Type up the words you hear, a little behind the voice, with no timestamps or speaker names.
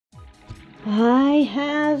I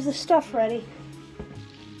have the stuff ready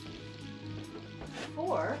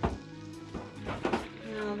for,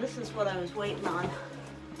 now this is what I was waiting on.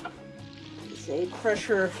 It's a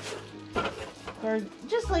pressure, or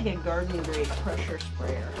just like a garden grade pressure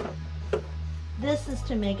sprayer. This is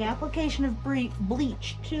to make application of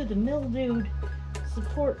bleach to the mildewed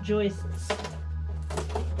support joists.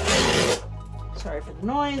 Sorry for the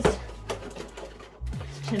noise.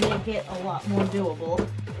 To make it a lot more doable.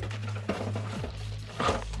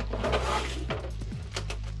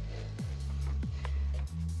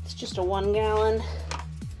 It's just a 1 gallon,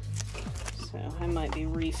 so I might be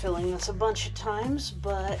refilling this a bunch of times,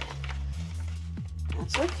 but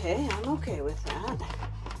that's okay. I'm okay with that.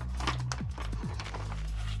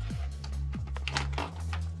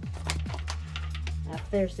 Now,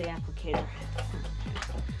 there's the applicator.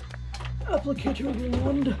 Applicator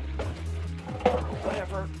wand.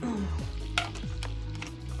 Whatever.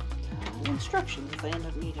 Instructions if I end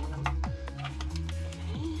up needing them.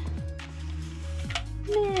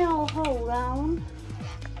 Okay. Now, hold on.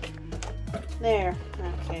 There.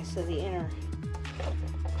 Okay, so the inner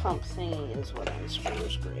pump thingy is what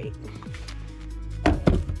unscrews. Great.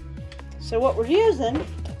 So what we're using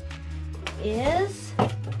is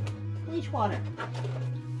bleach water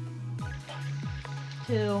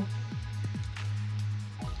to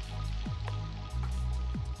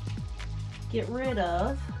get rid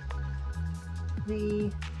of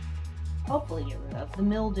the, hopefully get rid of the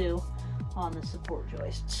mildew on the support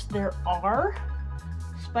joists. There are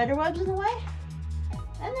spider webs in the way,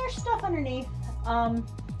 and there's stuff underneath.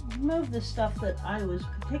 Move the stuff that I was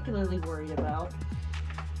particularly worried about.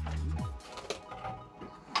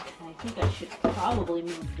 I think I should probably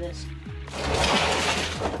move this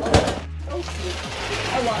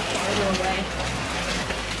a lot farther away.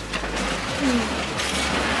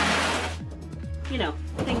 You know,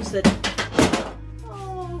 things that,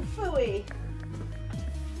 oh, phooey.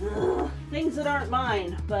 Things that aren't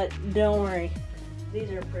mine, but don't worry,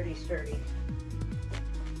 these are pretty sturdy.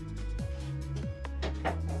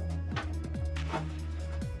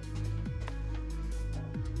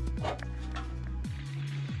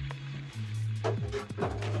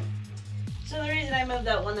 So the reason I moved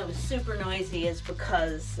that one that was super noisy is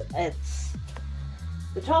because it's,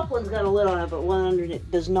 the top one's got a lid on it, but one under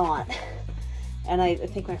it does not. And I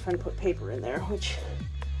think my friend put paper in there, which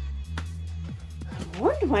I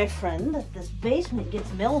warned my friend that this basement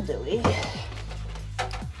gets mildewy. I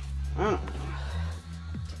don't know.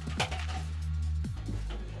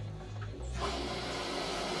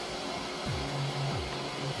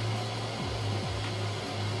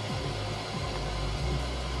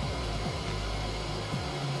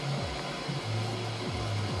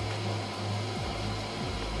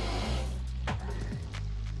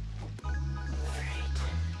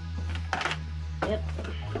 Yep.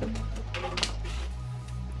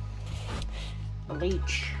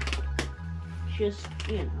 Bleach. Just,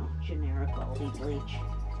 you know, generic Aldi bleach.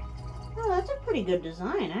 Oh, that's a pretty good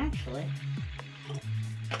design, actually.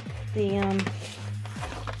 The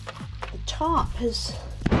top is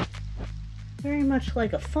very much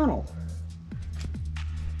like a funnel.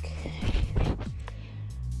 Okay.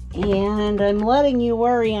 And I'm letting you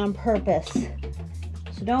worry on purpose.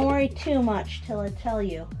 So don't worry too much till I tell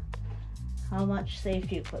you how much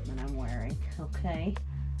safety equipment I'm wearing, okay?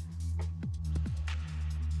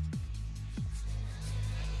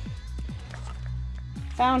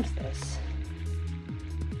 Found this.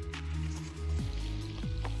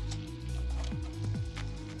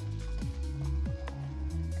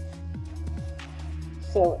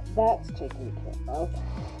 So that's taken care of.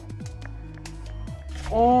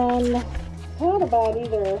 And thought about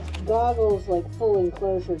either goggles, like full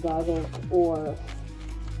enclosure goggles, or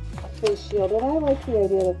face shield, and I like the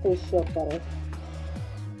idea of face shield better.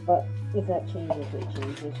 But if that changes, it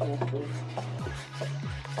changes. Mostly.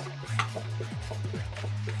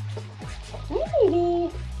 Hi, baby.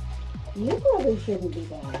 You probably shouldn't be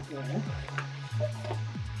down here.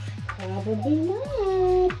 Probably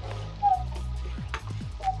not.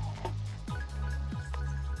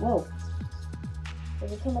 Whoa.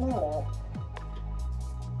 Where's it coming out at?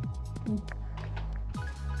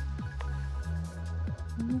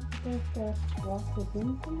 There's lots of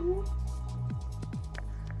things in here.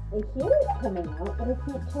 I hear it coming out, but I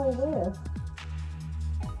can't tell where.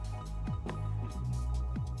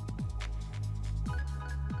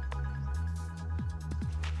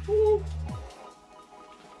 Okay.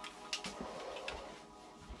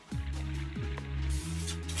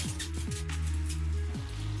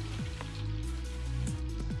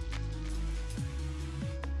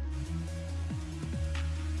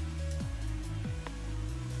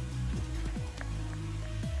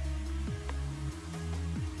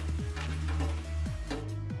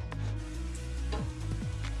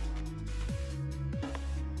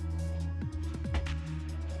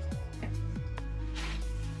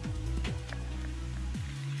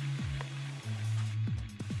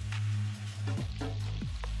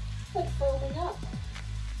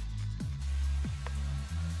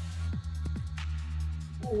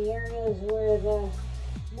 in the areas where the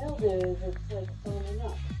mildew is, it's like foaming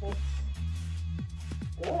up. That's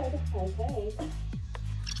good, I think.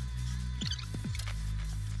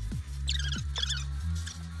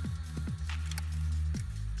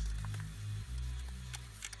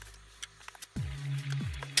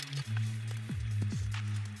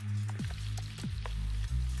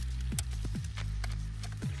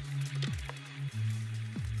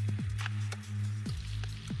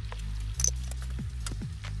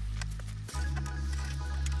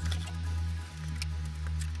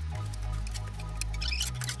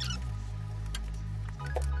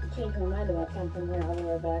 Changed my mind about something here. I'll be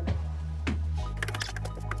right back.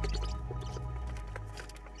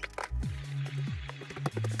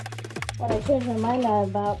 What I changed my mind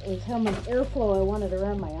about is how much airflow I wanted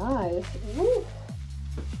around my eyes. Woo!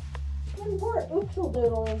 And poor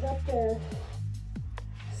Oopsle-Doodle is up there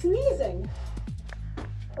sneezing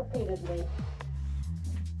repeatedly.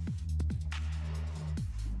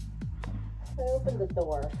 I opened the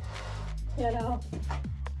door, you know.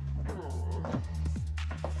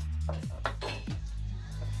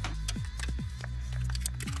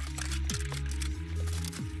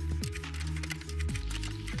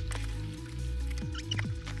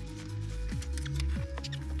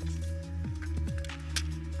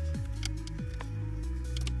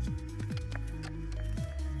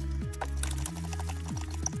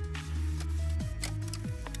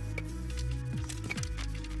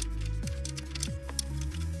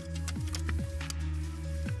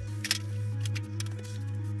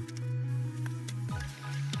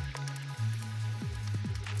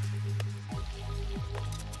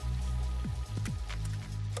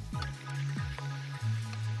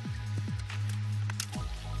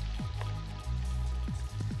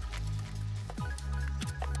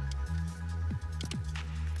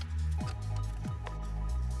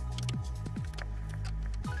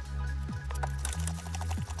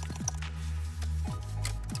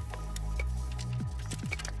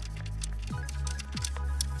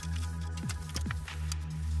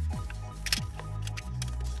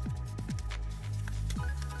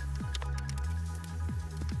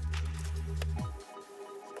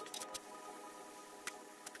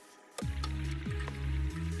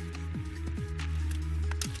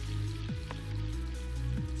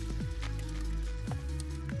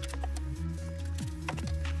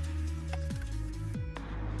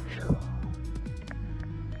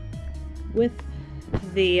 With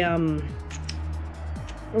the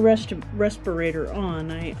respirator on,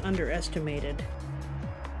 I underestimated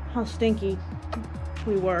how stinky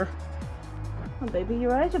we were. Oh, baby,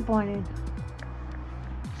 your eyes are burning.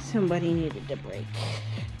 Somebody needed a break.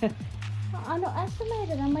 I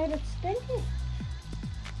underestimated. I made it stinky.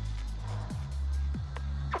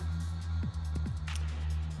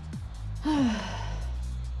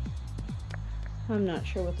 I'm not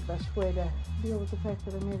sure what the best way to deal with the fact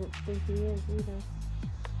that I made it stinky is either.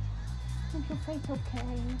 Is your face okay?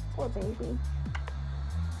 Poor baby.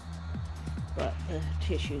 But the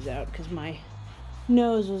tissue's out because my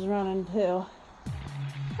nose was running too.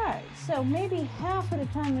 Alright, so maybe half at a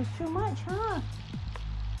time is too much, huh?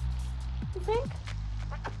 You think?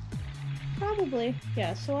 Probably.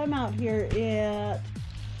 Yeah, so I'm out here at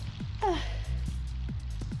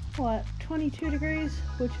what, 22 degrees,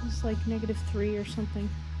 which is like -3 or something,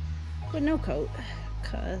 but no coat,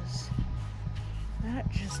 because that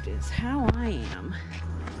just is how I am.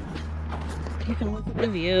 You can look at the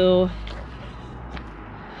view.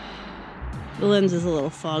 The lens is a little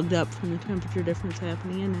fogged up from the temperature difference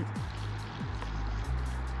happening in it.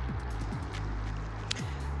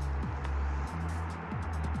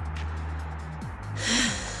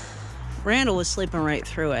 Randall was sleeping right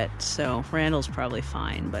through it, so Randall's probably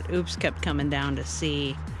fine, but Oops kept coming down to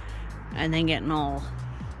see and then getting all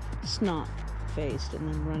snot-faced and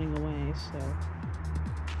then running away, so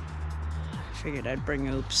I figured I'd bring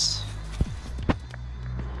Oops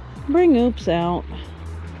out.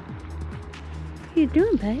 What are you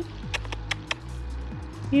doing, babe?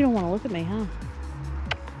 You don't want to look at me, huh?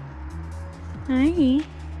 Hi.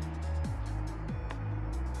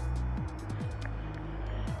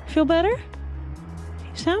 Feel better?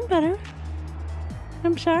 You sound better.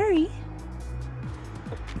 I'm sorry.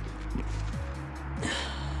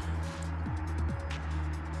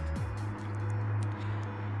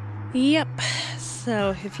 Yep.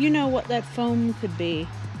 So if you know what that foam could be,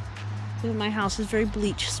 my house is very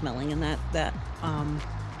bleach smelling, and that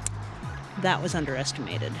was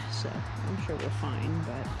underestimated. So I'm sure we're fine,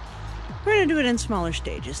 but we're gonna do it in smaller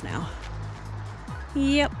stages now.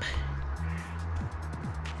 Yep.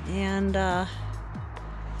 And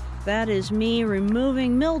that is me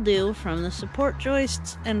removing mildew from the support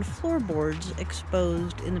joists and floorboards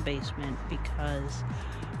exposed in the basement because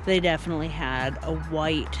they definitely had a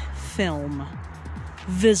white film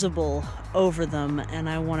visible over them, and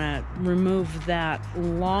I want to remove that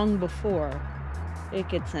long before it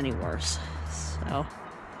gets any worse. So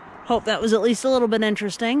hope that was at least a little bit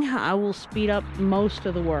interesting. I will speed up most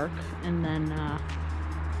of the work and then I'll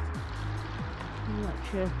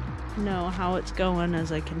let you know how it's going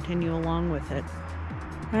as I continue along with it.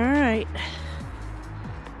 Alright.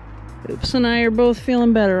 Oops and I are both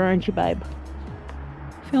feeling better, aren't you, babe?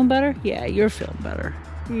 Feeling better? Yeah, you're feeling better.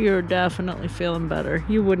 You're definitely feeling better.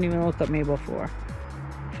 You wouldn't even look at me before.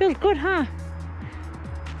 Feels good, huh?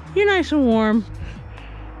 You're nice and warm.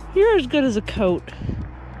 You're as good as a coat.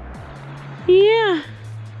 Yeah.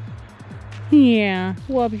 Yeah.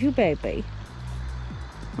 Loves you, baby.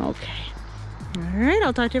 Okay. Alright,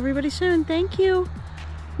 I'll talk to everybody soon. Thank you.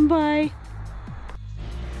 Bye.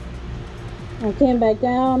 I came back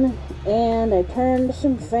down and I turned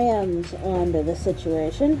some fans onto the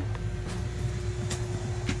situation.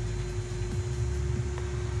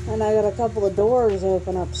 And I got a couple of doors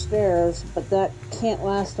open upstairs, but that can't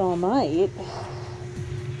last all night.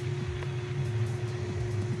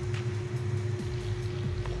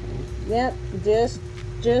 Yep,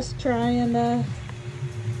 just trying to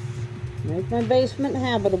make my basement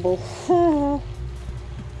habitable.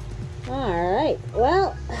 Alright,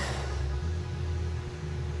 well,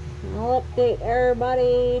 I'll update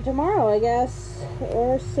everybody tomorrow, I guess,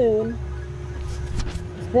 or soon.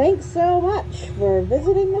 Thanks so much for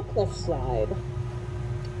visiting the cliffside.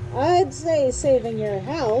 I'd say saving your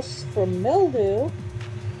house from mildew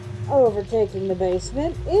overtaking the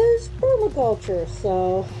basement is permaculture,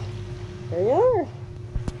 so there you are.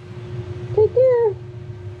 Take care.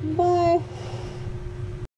 Bye.